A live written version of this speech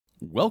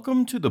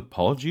Welcome to the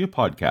Apologia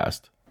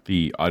Podcast,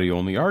 the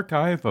audio-only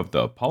archive of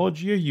the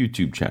Apologia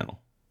YouTube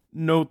channel.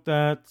 Note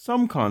that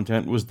some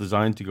content was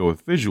designed to go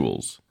with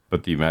visuals,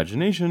 but the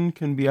imagination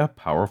can be a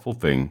powerful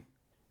thing.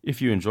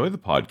 If you enjoy the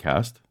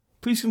podcast,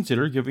 please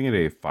consider giving it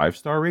a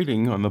 5-star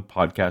rating on the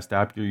podcast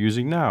app you're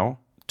using now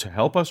to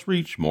help us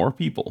reach more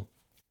people.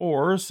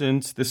 Or,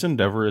 since this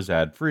endeavor is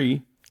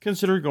ad-free,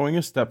 consider going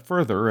a step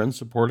further and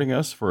supporting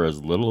us for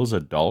as little as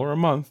 $1 a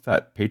month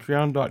at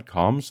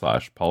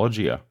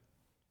patreon.com/apologia.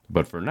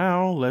 But for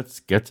now,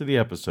 let's get to the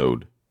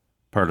episode.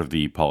 Part of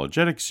the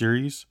Apologetic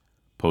series,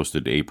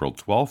 posted April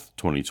 12th,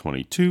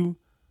 2022,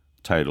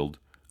 titled,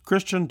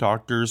 Christian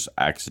Doctors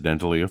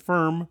Accidentally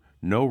Affirm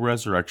No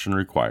Resurrection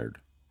Required.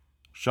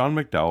 Sean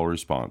McDowell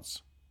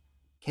response.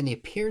 Can the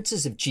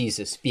appearances of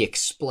Jesus be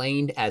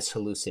explained as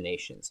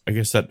hallucinations? I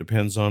guess that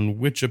depends on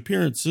which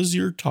appearances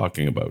you're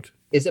talking about.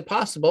 Is it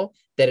possible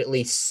that at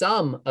least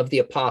some of the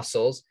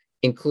apostles,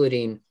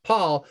 including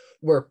Paul,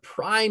 were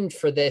primed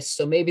for this,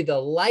 so maybe the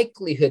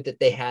likelihood that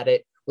they had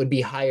it would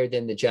be higher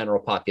than the general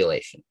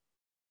population?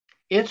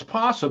 It's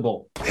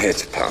possible.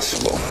 It's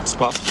possible. It's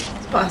possible.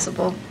 It's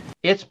possible.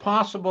 It's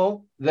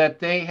possible that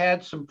they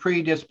had some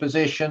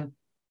predisposition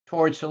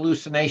towards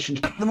hallucinations.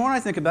 The more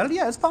I think about it,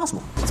 yeah, it's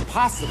possible. It's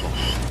possible.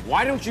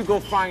 Why don't you go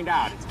find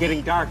out? It's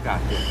getting dark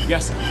out there.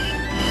 Yes, sir.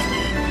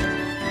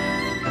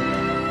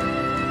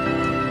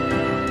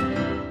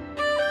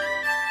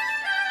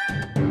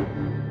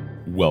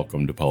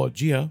 Welcome to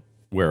Apologia,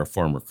 where a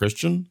former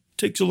Christian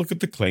takes a look at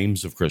the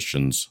claims of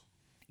Christians.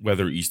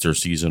 Whether Easter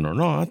season or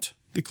not,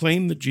 the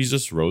claim that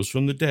Jesus rose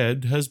from the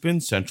dead has been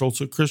central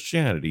to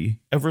Christianity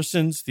ever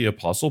since the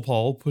Apostle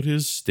Paul put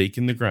his stake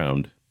in the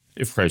ground.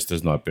 If Christ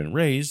has not been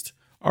raised,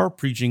 our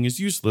preaching is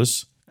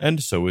useless,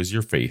 and so is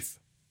your faith.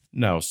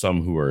 Now,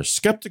 some who are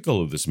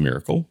skeptical of this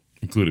miracle,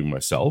 including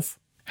myself,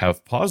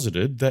 have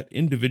posited that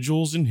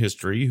individuals in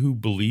history who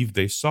believe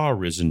they saw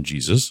risen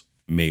Jesus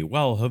may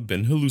well have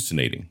been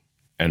hallucinating.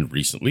 And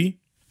recently,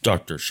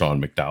 Dr. Sean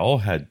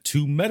McDowell had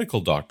 2 medical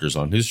doctors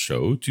on his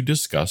show to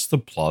discuss the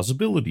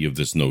plausibility of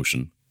this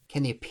notion.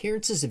 Can the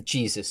appearances of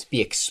Jesus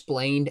be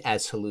explained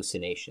as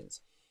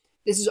hallucinations?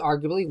 This is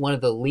arguably one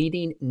of the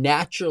leading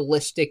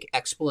naturalistic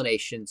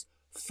explanations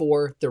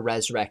for the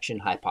resurrection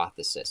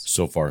hypothesis.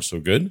 So far,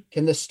 so good?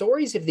 Can the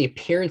stories of the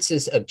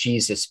appearances of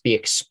Jesus be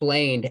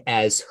explained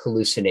as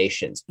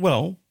hallucinations?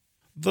 Well,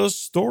 the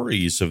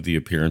stories of the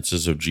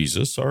appearances of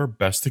Jesus are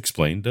best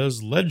explained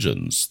as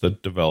legends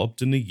that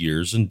developed in the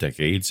years and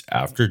decades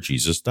after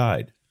Jesus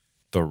died.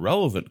 The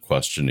relevant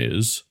question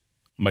is,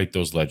 might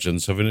those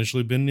legends have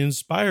initially been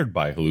inspired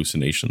by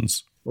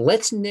hallucinations?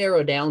 Let's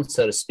narrow down,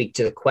 so to speak,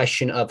 to the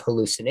question of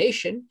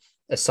hallucination,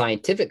 a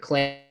scientific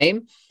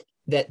claim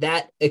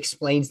that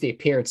explains the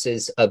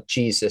appearances of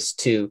Jesus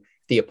to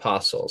the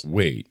apostles.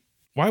 Wait,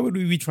 why would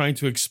we be trying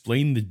to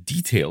explain the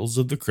details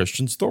of the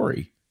Christian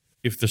story?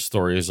 If the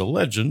story is a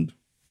legend,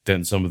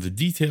 then some of the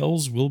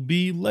details will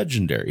be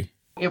legendary.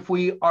 If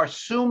we are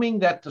assuming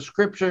that the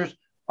scriptures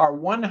are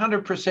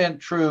 100%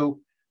 true,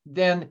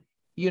 then,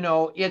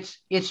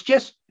 it's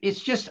just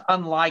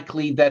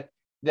unlikely that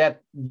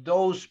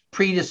those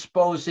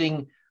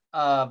predisposing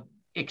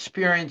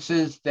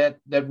experiences that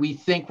we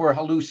think were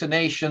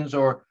hallucinations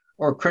or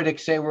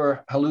critics say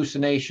were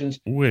hallucinations.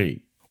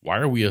 Wait, why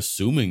are we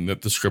assuming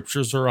that the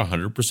scriptures are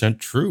 100%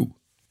 true?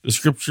 The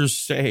scriptures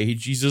say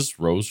Jesus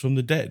rose from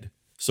the dead.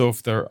 So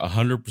if they're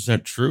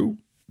 100% true,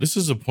 this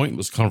is a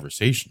pointless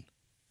conversation.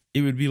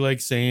 It would be like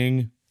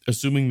saying,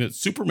 assuming that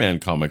Superman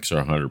comics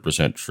are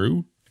 100%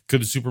 true,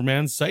 could the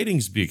Superman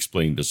sightings be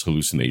explained as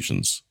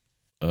hallucinations?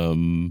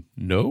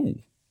 No.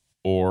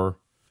 Or,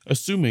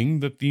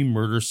 assuming that the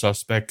murder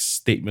suspect's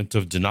statement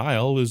of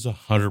denial is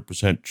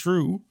 100%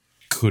 true,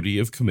 could he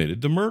have committed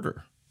the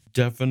murder?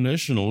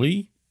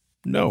 Definitionally,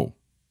 no.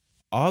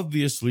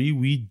 Obviously,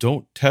 we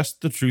don't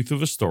test the truth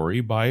of a story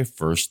by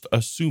first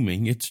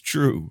assuming it's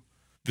true.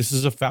 This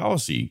is a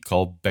fallacy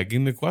called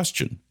begging the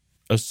question,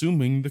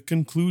 assuming the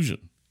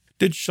conclusion.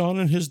 Did Sean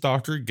and his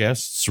doctor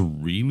guests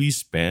really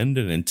spend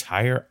an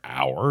entire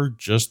hour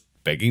just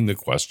begging the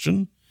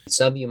question?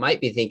 Some of you might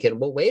be thinking,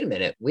 well, wait a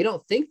minute. We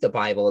don't think the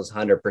Bible is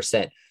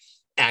 100%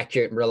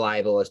 accurate and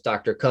reliable, as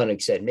Dr.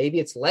 Koenig said. Maybe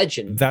it's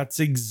legend. That's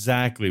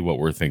exactly what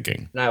we're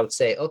thinking. And I would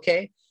say,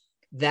 okay,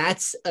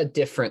 that's a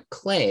different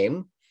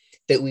claim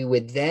that we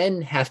would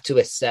then have to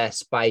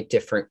assess by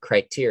different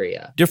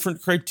criteria.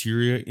 Different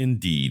criteria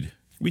indeed.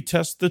 We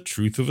test the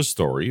truth of a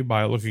story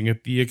by looking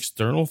at the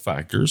external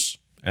factors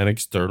and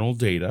external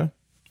data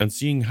and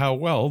seeing how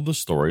well the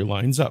story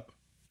lines up.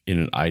 In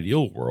an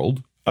ideal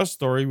world, a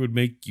story would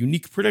make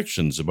unique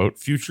predictions about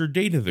future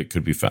data that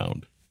could be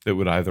found that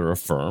would either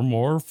affirm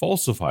or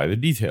falsify the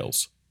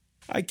details.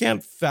 I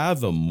can't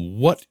fathom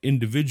what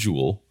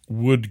individual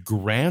would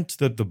grant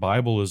that the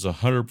Bible is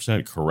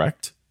 100%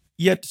 correct,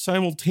 yet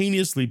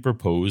simultaneously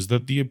propose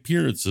that the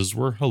appearances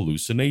were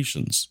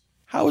hallucinations.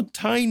 How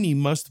tiny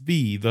must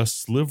be the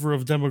sliver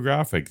of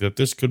demographic that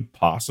this could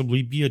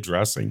possibly be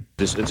addressing?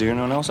 Is there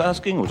anyone else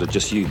asking, or was it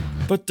just you?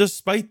 But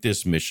despite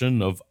this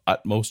mission of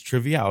utmost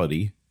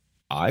triviality,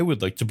 I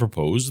would like to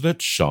propose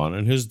that Sean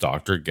and his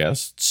doctor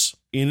guests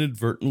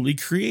inadvertently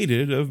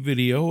created a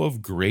video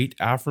of great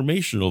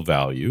affirmational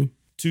value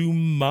to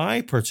my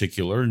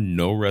particular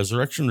no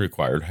resurrection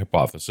required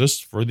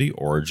hypothesis for the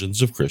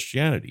origins of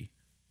Christianity.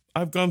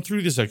 I've gone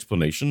through this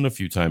explanation a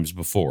few times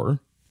before,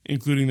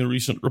 including the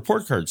recent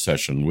report card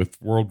session with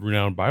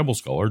world-renowned Bible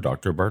scholar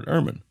Dr. Bart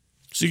Ehrman,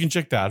 so you can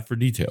check that for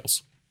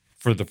details.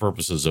 For the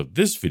purposes of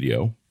this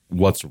video,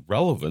 what's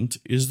relevant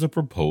is the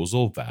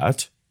proposal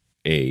that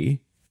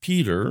A.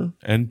 Peter,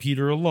 and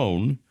Peter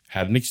alone,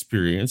 had an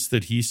experience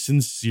that he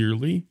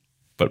sincerely,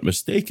 but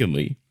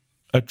mistakenly,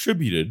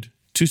 attributed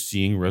to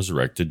seeing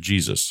resurrected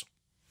Jesus.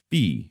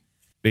 B.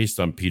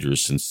 Based on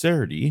Peter's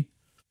sincerity,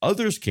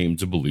 others came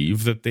to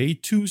believe that they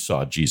too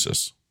saw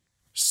Jesus.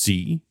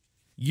 C.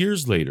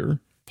 Years later,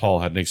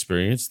 Paul had an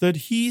experience that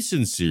he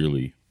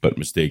sincerely, but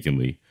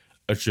mistakenly,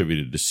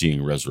 attributed to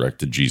seeing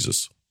resurrected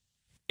Jesus.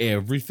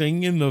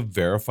 Everything in the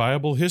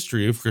verifiable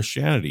history of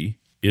Christianity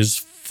is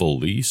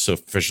fully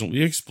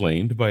sufficiently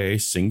explained by a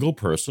single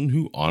person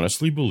who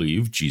honestly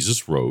believed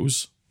Jesus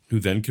rose, who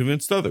then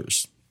convinced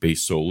others,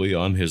 based solely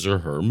on his or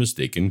her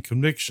mistaken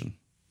conviction.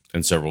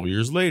 And several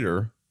years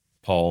later,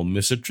 Paul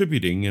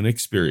misattributing an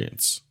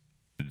experience.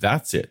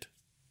 That's it.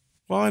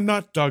 While I'm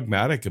not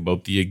dogmatic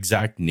about the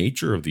exact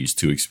nature of these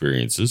two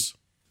experiences,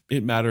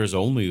 it matters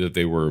only that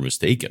they were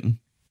mistaken.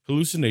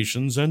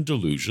 Hallucinations and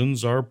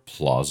delusions are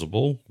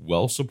plausible,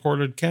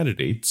 well-supported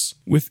candidates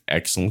with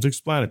excellent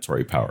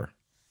explanatory power.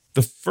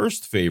 The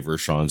first favor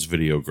Sean's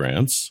video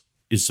grants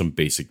is some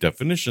basic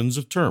definitions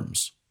of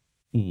terms.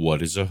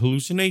 What is a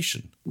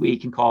hallucination? We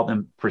can call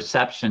them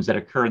perceptions that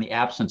occur in the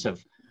absence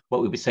of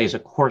what we would say is a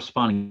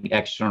corresponding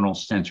external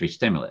sensory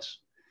stimulus.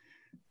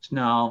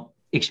 Now,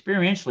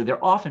 experientially,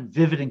 they're often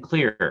vivid and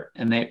clear,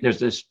 and there's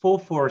this full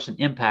force and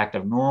impact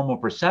of normal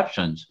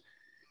perceptions,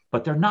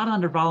 but they're not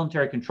under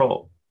voluntary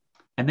control,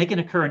 and they can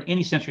occur in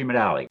any sensory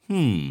modality.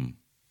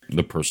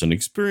 The person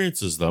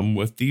experiences them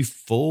with the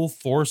full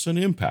force and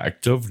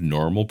impact of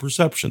normal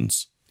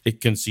perceptions.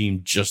 It can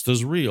seem just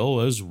as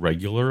real as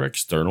regular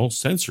external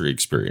sensory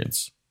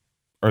experience.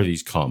 Are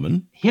these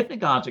common?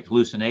 Hypnagogic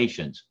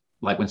hallucinations,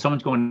 like when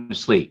someone's going to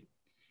sleep,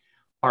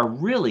 are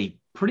really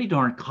pretty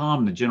darn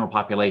common in the general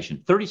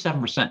population,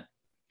 37%.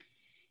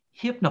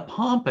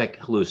 Hypnopompic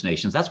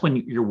hallucinations, that's when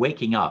you're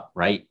waking up,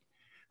 right?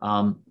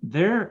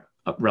 They're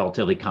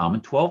relatively common,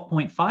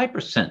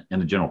 12.5% in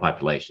the general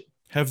population.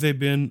 Have they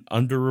been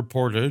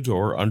underreported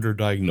or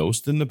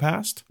underdiagnosed in the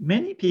past?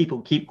 Many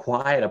people keep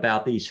quiet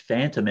about these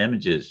phantom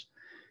images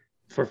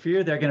for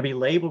fear they're going to be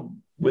labeled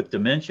with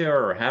dementia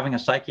or having a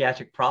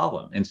psychiatric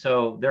problem. And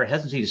so their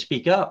hesitancy to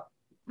speak up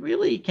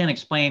really can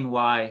explain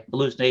why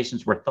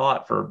hallucinations were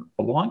thought for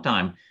a long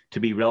time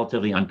to be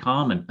relatively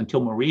uncommon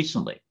until more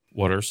recently.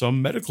 What are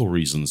some medical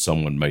reasons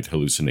someone might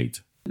hallucinate?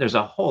 There's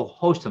a whole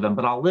host of them,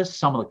 but I'll list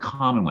some of the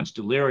common ones: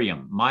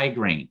 delirium,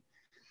 migraine.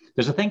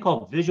 There's a thing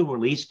called visual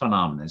release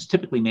phenomenon. It's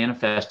typically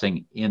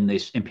manifesting in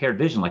this impaired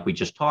vision like we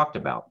just talked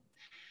about.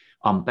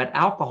 But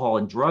alcohol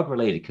and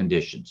drug-related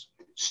conditions,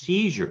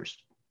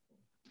 seizures,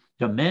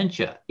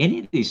 dementia, any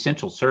of these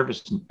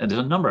there's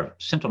a number of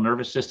central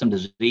nervous system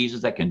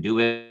diseases that can do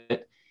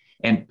it.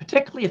 And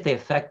particularly if they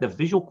affect the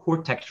visual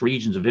cortex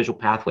regions of visual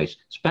pathways,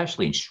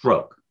 especially in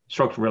stroke.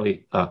 Stroke's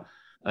really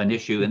an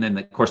issue. And then,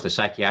 of course, the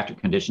psychiatric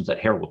conditions that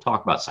Harold will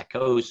talk about: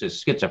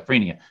 psychosis,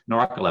 schizophrenia,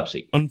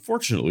 narcolepsy.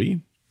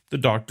 Unfortunately, the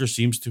doctor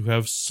seems to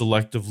have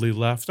selectively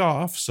left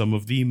off some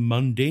of the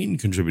mundane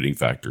contributing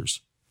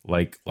factors,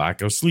 like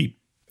lack of sleep,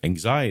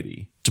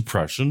 anxiety,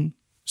 depression,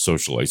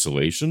 social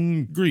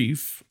isolation,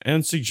 grief,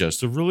 and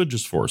suggestive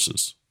religious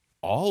forces,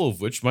 all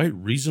of which might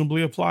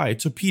reasonably apply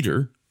to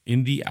Peter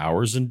in the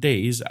hours and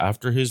days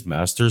after his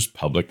master's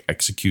public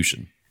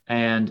execution.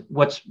 And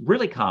what's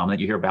really common that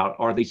you hear about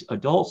are these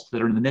adults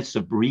that are in the midst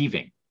of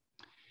grieving.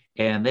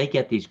 And they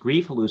get these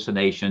grief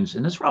hallucinations,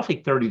 and it's roughly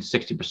 30 to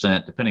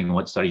 60%, depending on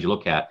what studies you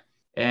look at.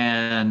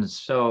 And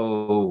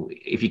so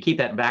if you keep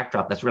that in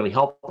backdrop, that's really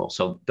helpful.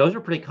 So those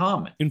are pretty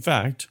common. In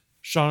fact,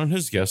 Sean and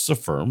his guests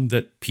affirm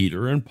that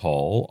Peter and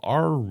Paul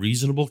are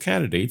reasonable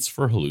candidates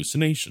for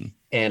hallucination.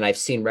 And I've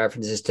seen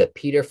references to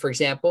Peter, for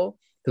example,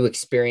 who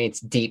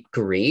experienced deep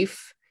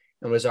grief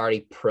and was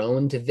already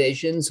prone to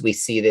visions. We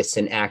see this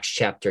in Acts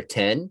chapter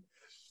 10.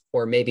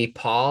 Or maybe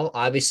Paul,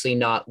 obviously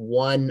not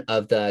one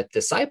of the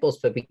disciples,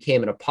 but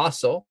became an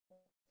apostle.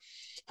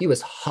 He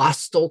was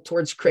hostile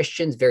towards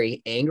Christians,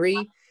 very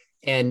angry,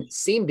 and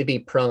seemed to be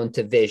prone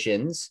to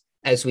visions,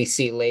 as we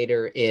see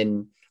later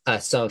in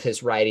some of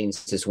his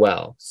writings as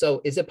well.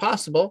 So is it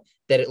possible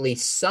that at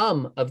least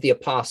some of the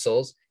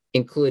apostles,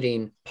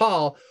 including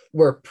Paul,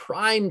 were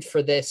primed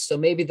for this? So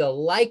maybe the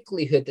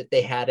likelihood that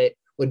they had it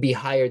would be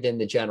higher than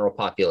the general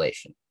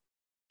population.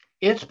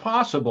 It's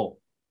possible.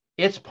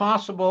 It's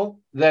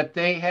possible that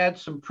they had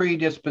some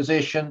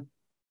predisposition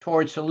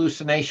towards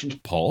hallucinations.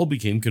 Paul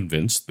became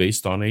convinced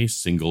based on a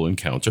single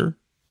encounter,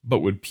 but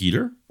would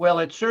Peter? Well,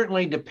 it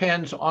certainly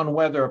depends on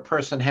whether a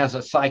person has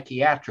a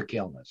psychiatric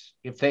illness.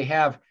 If they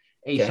have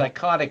a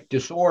psychotic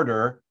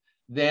disorder,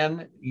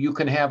 then you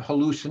can have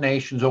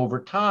hallucinations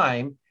over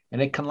time,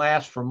 and it can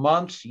last for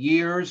months,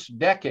 years,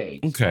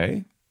 decades.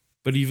 Okay.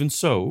 But even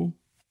so,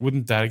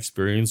 wouldn't that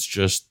experience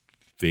just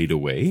fade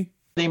away?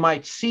 They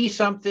might see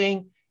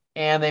something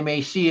and they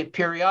may see it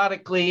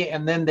periodically,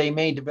 and then they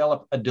may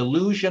develop a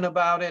delusion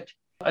about it.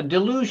 A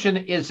delusion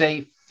is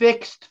a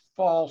fixed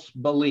false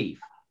belief.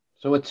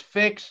 So it's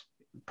fixed.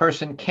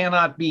 Person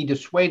cannot be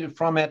dissuaded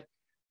from it,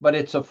 but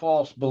it's a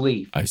false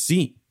belief. I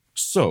see.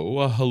 So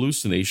a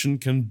hallucination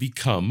can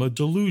become a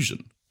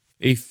delusion,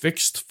 a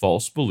fixed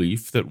false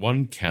belief that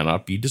one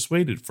cannot be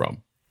dissuaded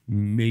from,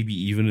 maybe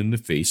even in the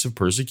face of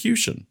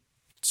persecution.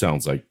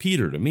 Sounds like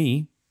Peter to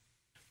me.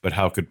 But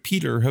how could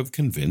Peter have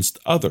convinced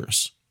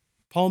others?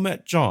 Paul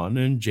met John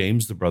and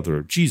James, the brother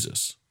of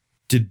Jesus.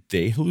 Did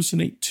they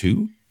hallucinate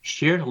too?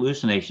 Shared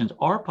hallucinations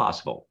are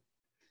possible.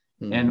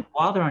 And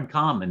while they're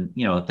uncommon,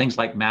 things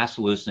like mass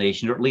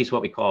hallucination, or at least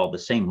what we call the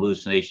same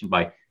hallucination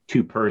by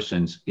two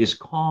persons, is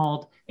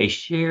called a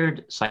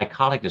shared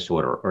psychotic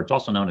disorder, or it's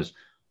also known as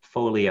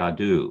folie à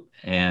deux,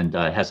 and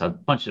has a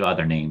bunch of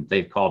other names.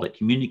 They've called it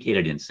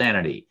communicated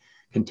insanity,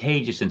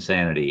 contagious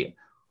insanity,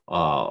 a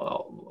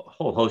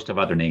whole host of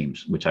other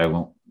names, which I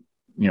won't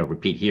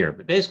repeat here.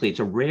 But basically, it's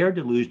a rare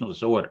delusional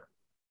disorder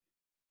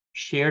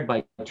shared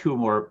by two or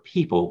more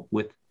people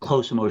with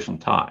close emotional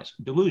ties.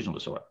 Delusional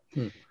disorder.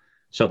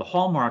 So the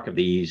hallmark of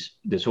these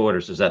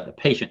disorders is that the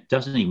patient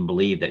doesn't even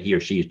believe that he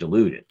or she is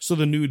deluded. So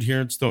the new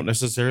adherents don't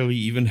necessarily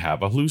even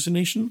have a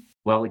hallucination?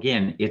 Well,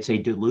 again, it's a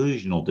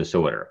delusional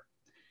disorder.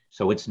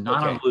 So it's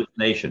not a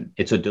hallucination.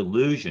 It's a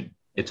delusion.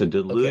 It's a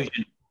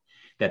delusion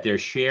that they're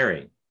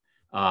sharing.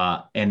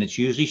 And it's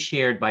usually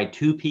shared by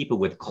two people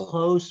with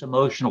close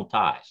emotional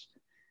ties.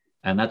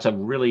 And that's a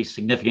really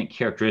significant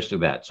characteristic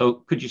of that. So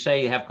could you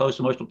say you have close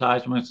emotional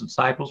ties amongst the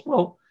disciples?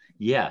 Well,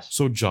 yes.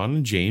 So John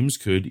and James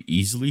could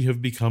easily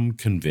have become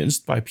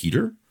convinced by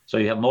Peter? So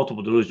you have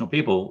multiple delusional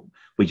people.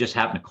 We just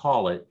happen to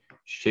call it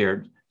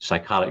shared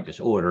psychotic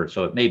disorder.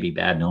 So it may be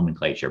bad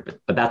nomenclature,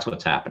 but that's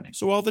what's happening.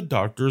 So while the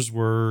doctors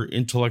were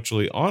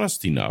intellectually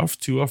honest enough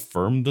to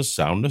affirm the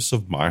soundness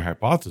of my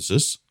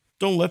hypothesis,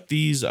 don't let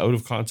these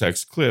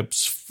out-of-context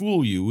clips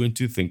fool you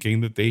into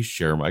thinking that they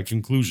share my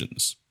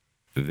conclusions.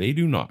 They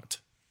do not.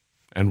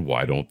 And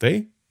why don't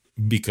they?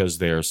 Because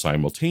they are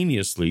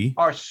simultaneously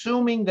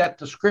assuming that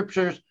the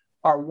scriptures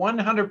are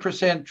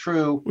 100%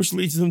 true, which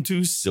leads them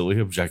to silly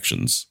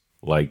objections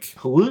like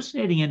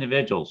hallucinating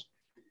individuals.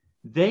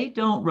 They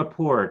don't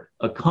report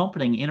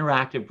accompanying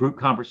interactive group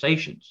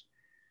conversations,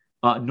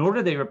 nor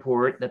do they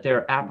report that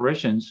their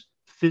apparitions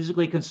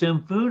physically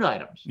consume food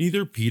items.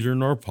 Neither Peter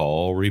nor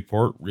Paul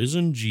report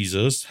risen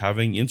Jesus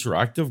having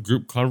interactive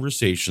group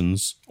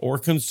conversations or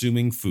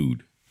consuming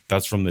food.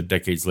 That's from the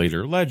decades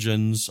later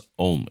legends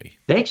only.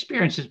 They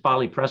experience his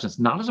bodily presence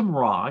not as a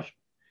mirage,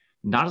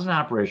 not as an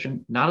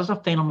apparition, not as a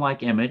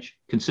phantom-like image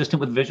consistent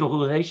with visual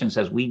hallucinations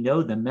as we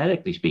know them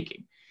medically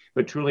speaking,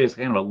 but truly as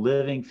kind of a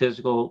living,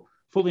 physical,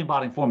 fully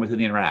embodied form with whom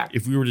they interact.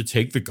 If we were to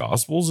take the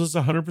Gospels as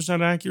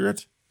 100%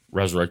 accurate,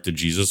 resurrected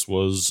Jesus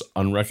was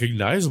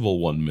unrecognizable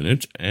one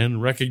minute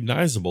and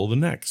recognizable the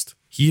next.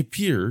 He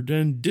appeared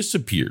and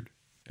disappeared,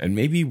 and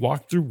maybe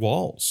walked through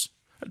walls.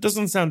 That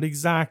doesn't sound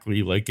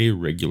exactly like a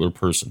regular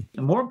person.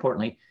 And more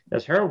importantly,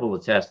 as Harold will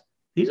attest,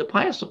 these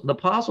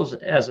apostles,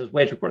 as his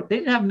way to report, they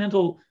didn't have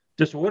mental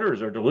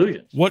disorders or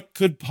delusions. What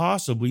could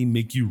possibly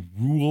make you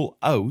rule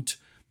out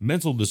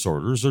mental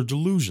disorders or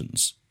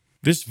delusions?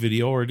 This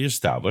video already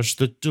established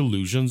that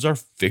delusions are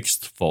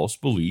fixed false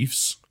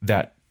beliefs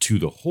that, to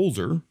the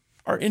holder,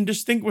 are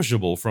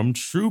indistinguishable from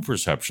true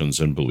perceptions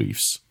and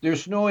beliefs.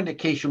 There's no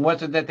indication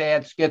whether that they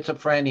had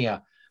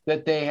schizophrenia,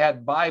 that they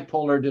had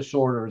bipolar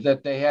disorder,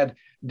 that they had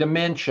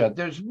dementia.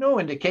 There's no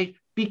indication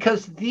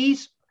because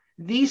these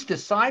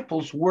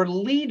disciples were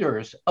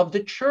leaders of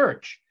the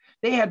church.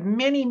 They had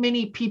many,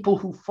 many people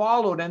who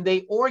followed and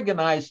they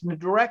organized and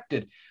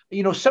directed.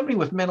 Somebody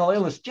with mental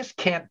illness just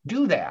can't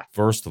do that.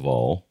 First of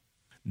all,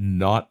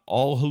 not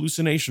all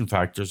hallucination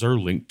factors are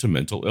linked to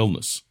mental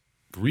illness.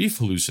 Grief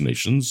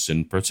hallucinations,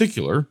 in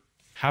particular,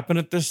 happen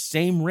at the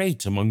same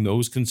rate among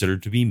those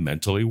considered to be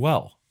mentally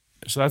well.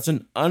 So that's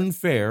an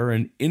unfair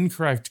and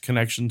incorrect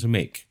connection to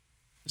make.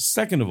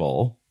 Second of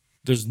all,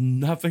 there's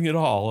nothing at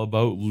all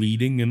about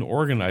leading and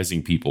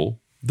organizing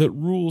people that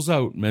rules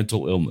out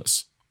mental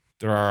illness.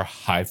 There are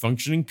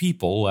high-functioning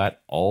people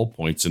at all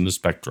points in the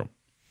spectrum.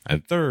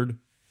 And third,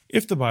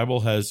 if the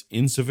Bible has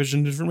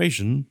insufficient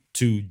information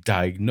to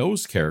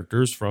diagnose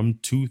characters from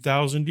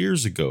 2,000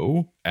 years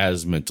ago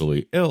as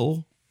mentally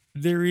ill,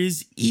 there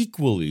is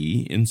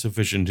equally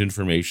insufficient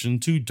information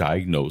to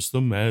diagnose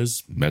them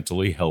as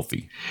mentally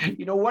healthy.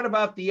 What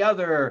about the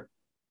other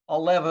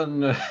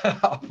 11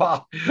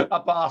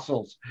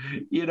 apostles?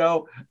 You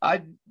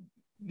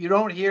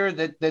don't hear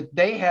that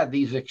they had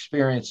these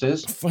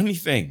experiences. Funny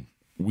thing,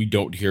 we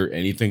don't hear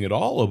anything at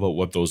all about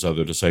what those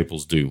other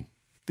disciples do.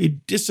 They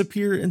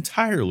disappear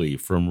entirely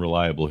from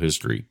reliable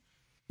history.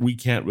 We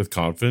can't with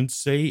confidence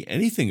say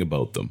anything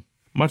about them,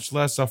 much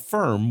less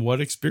affirm what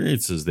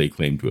experiences they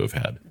claim to have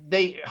had.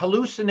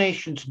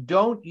 Hallucinations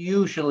don't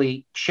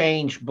usually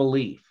change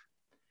belief,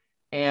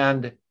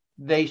 and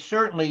they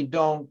certainly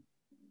don't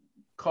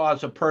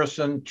cause a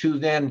person to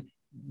then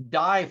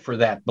die for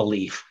that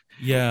belief.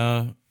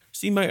 Yeah.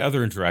 See my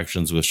other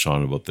interactions with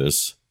Sean about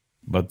this,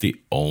 but the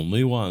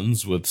only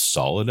ones with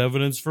solid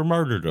evidence for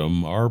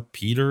martyrdom are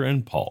Peter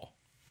and Paul.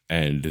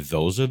 And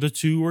those are the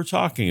two we're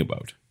talking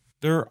about.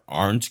 There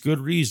aren't good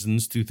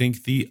reasons to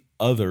think the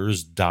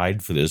others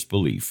died for this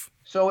belief.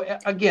 So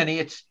again,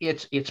 it's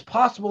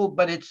possible,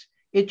 but it's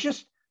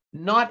just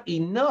not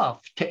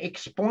enough to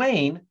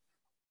explain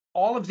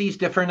all of these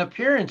different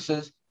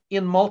appearances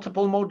in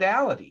multiple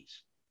modalities.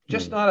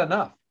 Just not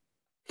enough.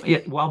 Yeah,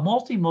 while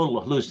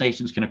multimodal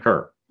hallucinations can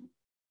occur,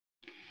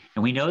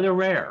 and we know they're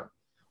rare,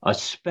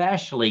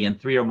 especially in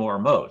 3 or more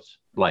modes,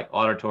 like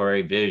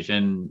auditory,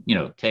 vision,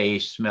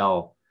 taste,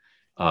 smell,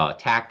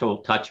 tactile,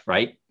 touch,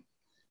 right?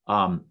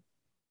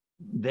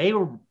 They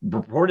were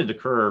reported to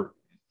occur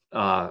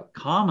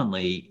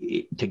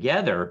commonly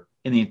together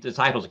in the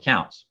disciples'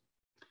 accounts.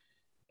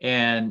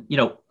 And,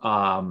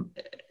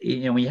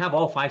 when you have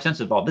all 5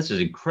 senses involved, this is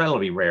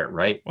incredibly rare,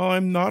 right? Well,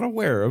 I'm not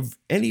aware of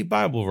any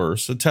Bible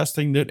verse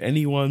attesting that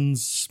anyone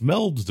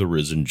smelled the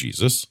risen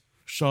Jesus.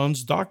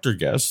 Sean's doctor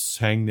guests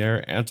hang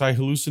their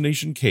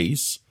anti-hallucination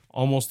case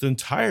almost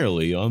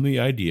entirely on the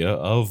idea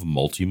of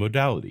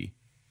multimodality,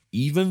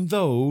 even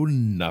though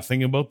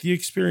nothing about the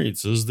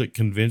experiences that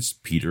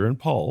convinced Peter and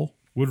Paul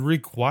would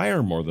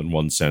require more than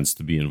one sense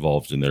to be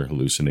involved in their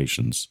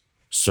hallucinations.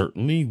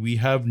 Certainly, we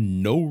have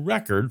no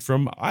record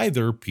from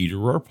either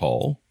Peter or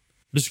Paul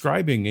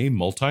describing a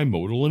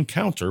multimodal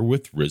encounter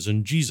with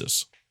risen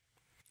Jesus.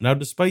 Now,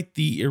 despite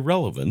the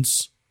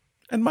irrelevance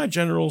and my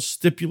general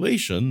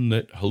stipulation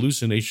that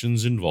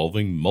hallucinations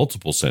involving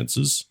multiple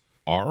senses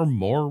are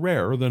more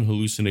rare than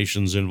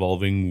hallucinations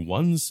involving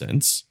one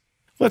sense,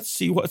 let's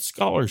see what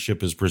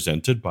scholarship is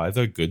presented by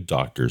the good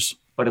doctors.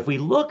 But if we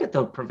look at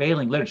the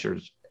prevailing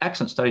literatures,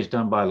 excellent studies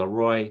done by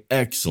Leroy.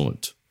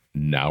 Excellent.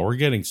 Now we're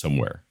getting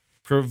somewhere.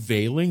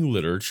 Prevailing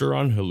literature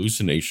on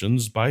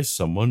hallucinations by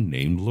someone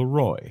named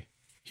Leroy.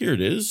 Here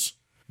it is.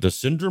 The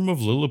Syndrome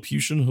of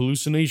Lilliputian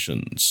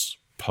Hallucinations,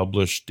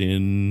 published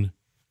in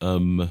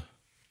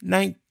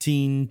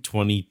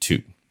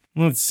 1922.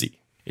 Let's see.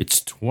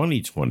 It's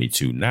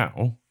 2022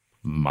 now,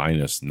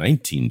 minus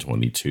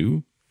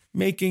 1922,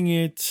 making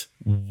it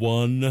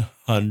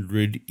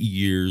 100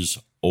 years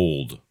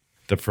old.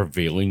 The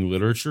prevailing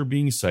literature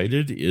being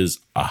cited is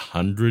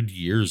 100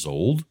 years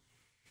old.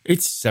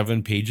 It's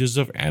 7 pages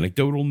of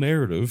anecdotal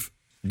narrative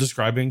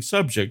describing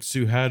subjects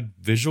who had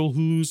visual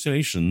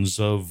hallucinations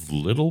of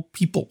little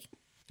people,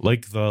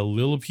 like the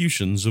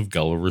Lilliputians of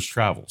Gulliver's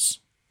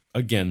Travels.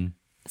 Again,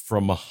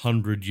 from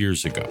 100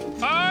 years ago.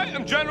 I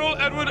am General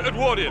Edward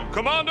Edwardian,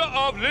 commander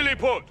of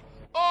Lilliput.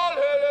 All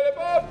hail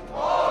Lilliput!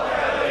 All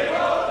hail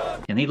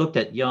Lilliput! And he looked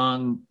at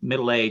young,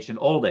 middle age, and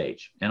old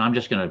age. And I'm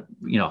just going to,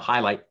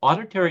 highlight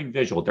auditory and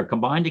visual. They're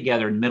combined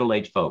together in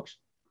middle-aged folks,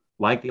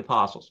 like the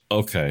apostles.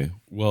 Okay,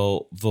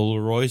 well, the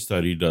Leroy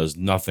study does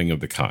nothing of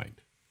the kind.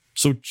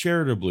 So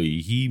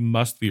charitably, he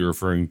must be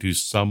referring to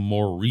some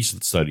more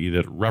recent study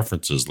that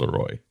references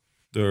Leroy.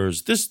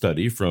 There's this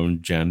study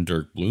from Jan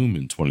Dirk Bloom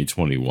in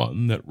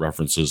 2021 that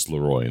references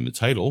Leroy in the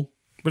title,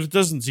 but it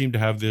doesn't seem to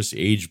have this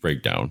age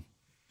breakdown.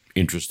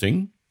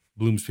 Interesting.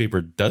 Bloom's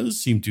paper does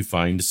seem to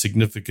find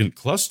significant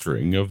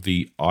clustering of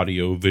the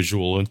audio,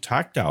 visual, and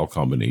tactile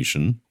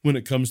combination when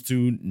it comes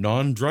to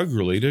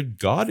non-drug-related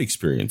God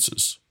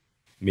experiences.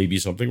 Maybe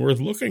something worth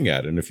looking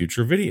at in a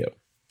future video.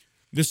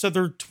 This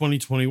other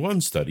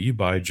 2021 study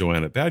by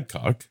Joanna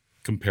Badcock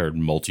compared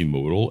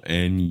multimodal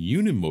and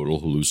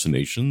unimodal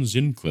hallucinations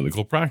in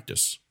clinical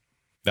practice.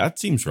 That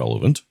seems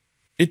relevant.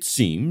 It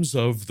seems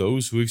of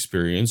those who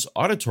experience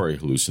auditory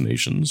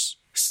hallucinations,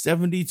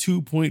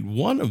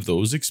 72.1 of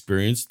those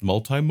experienced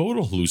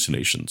multimodal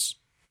hallucinations.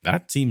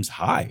 That seems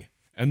high.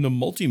 And the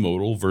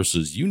multimodal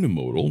versus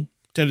unimodal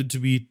tended to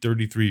be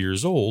 33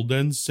 years old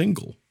and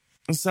single.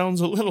 It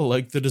sounds a little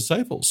like the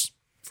disciples,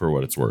 for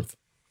what it's worth.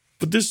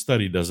 But this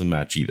study doesn't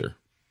match either.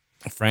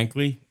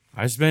 Frankly,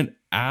 I spent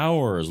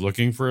hours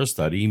looking for a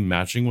study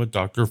matching what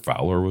Dr.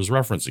 Fowler was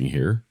referencing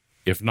here,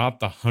 if not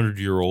the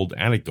 100-year-old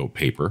anecdote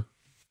paper,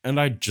 and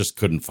I just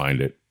couldn't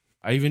find it.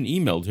 I even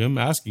emailed him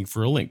asking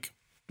for a link,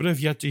 but I've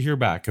yet to hear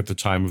back at the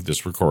time of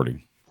this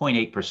recording.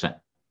 0.8%.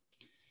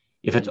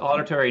 If it's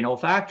auditory and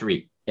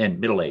olfactory in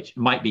middle age, it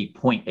might be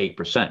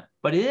 0.8%.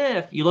 But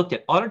if you looked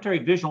at auditory,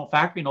 visual,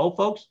 olfactory in old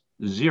folks,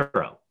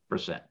 0%.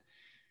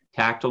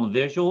 Tactile and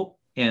visual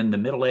in the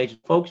middle-aged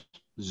folks,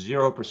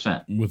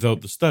 0%.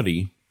 Without the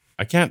study,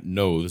 I can't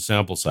know the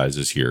sample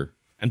sizes here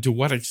and to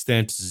what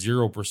extent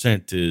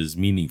 0% is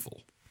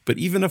meaningful. But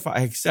even if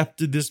I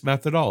accepted this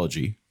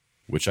methodology,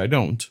 which I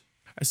don't,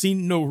 I see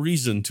no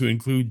reason to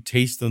include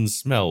taste and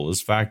smell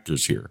as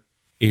factors here.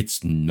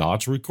 It's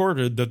not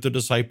recorded that the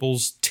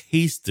disciples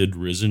tasted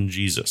risen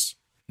Jesus,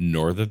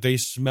 nor that they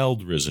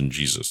smelled risen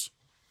Jesus.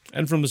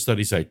 And from the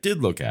studies I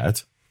did look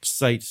at,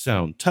 sight,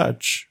 sound,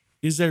 touch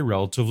is a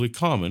relatively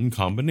common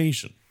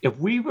combination. If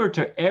we were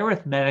to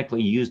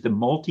arithmetically use the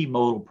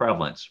multimodal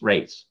prevalence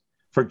rates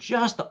for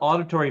just the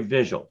auditory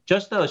visual,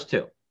 just those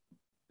two,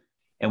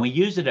 And we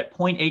used it at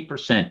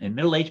 0.8% in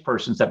middle-aged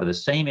persons that were the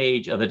same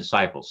age of the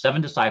disciples,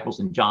 7 disciples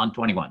in John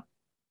 21.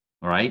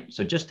 All right.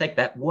 So just take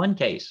that one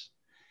case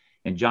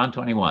in John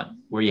 21,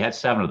 where you had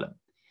 7 of them.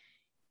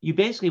 You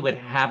basically would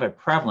have a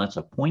prevalence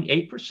of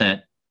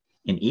 0.8%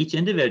 in each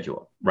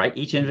individual, right?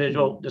 Each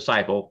individual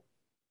disciple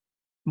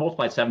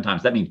multiplied 7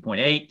 times. That means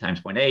 0.8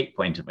 times 0.8,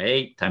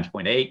 0.8 times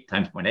 0.8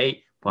 times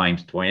 0.8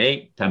 times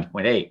 0.8 times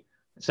 0.8,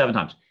 7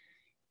 times.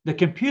 The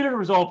computer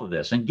result of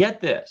this, and get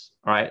this,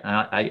 all right?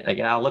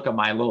 I'll look at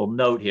my little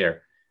note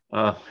here.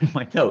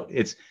 My note,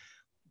 it's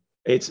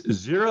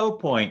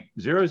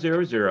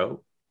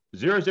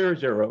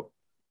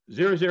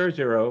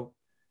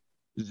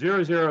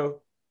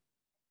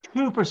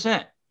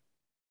 0.00000000002%.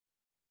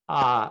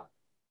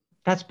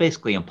 That's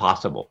basically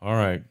impossible. All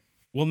right.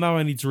 Well, now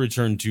I need to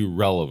return to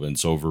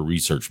relevance over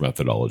research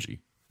methodology.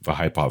 The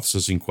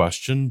hypothesis in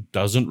question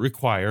doesn't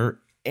require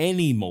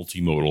any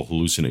multimodal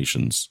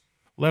hallucinations,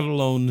 let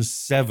alone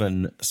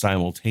 7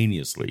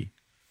 simultaneously,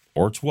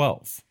 or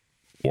 12,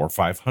 or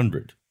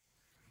 500.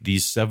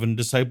 These 7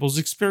 disciples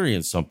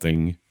experienced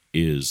something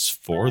is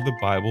for the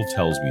Bible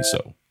tells me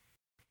so.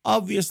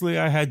 Obviously,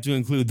 I had to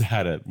include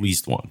that at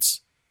least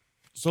once.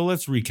 So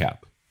let's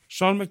recap.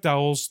 Sean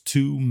McDowell's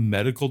 2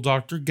 medical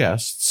doctor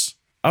guests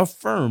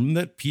affirm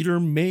that Peter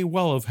may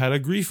well have had a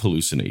grief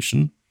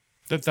hallucination,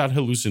 that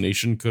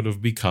hallucination could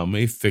have become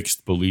a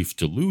fixed belief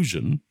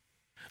delusion,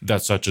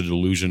 that such a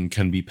delusion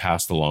can be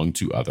passed along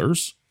to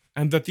others,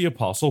 and that the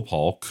Apostle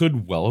Paul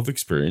could well have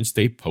experienced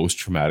a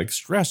post-traumatic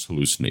stress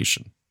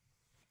hallucination.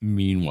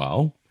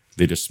 Meanwhile,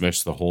 they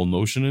dismiss the whole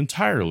notion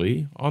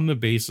entirely on the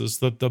basis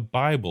that the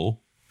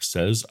Bible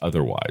says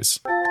otherwise.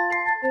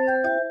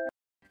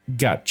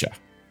 Gotcha.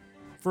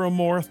 For a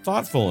more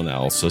thoughtful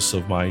analysis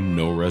of my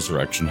no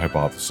resurrection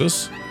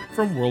hypothesis,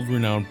 from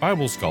world-renowned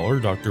Bible scholar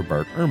Dr.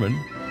 Bart Ehrman,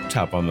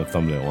 tap on the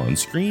thumbnail on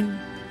screen,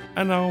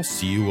 and I'll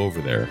see you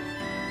over there.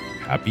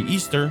 Happy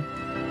Easter.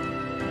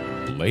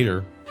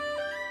 Later.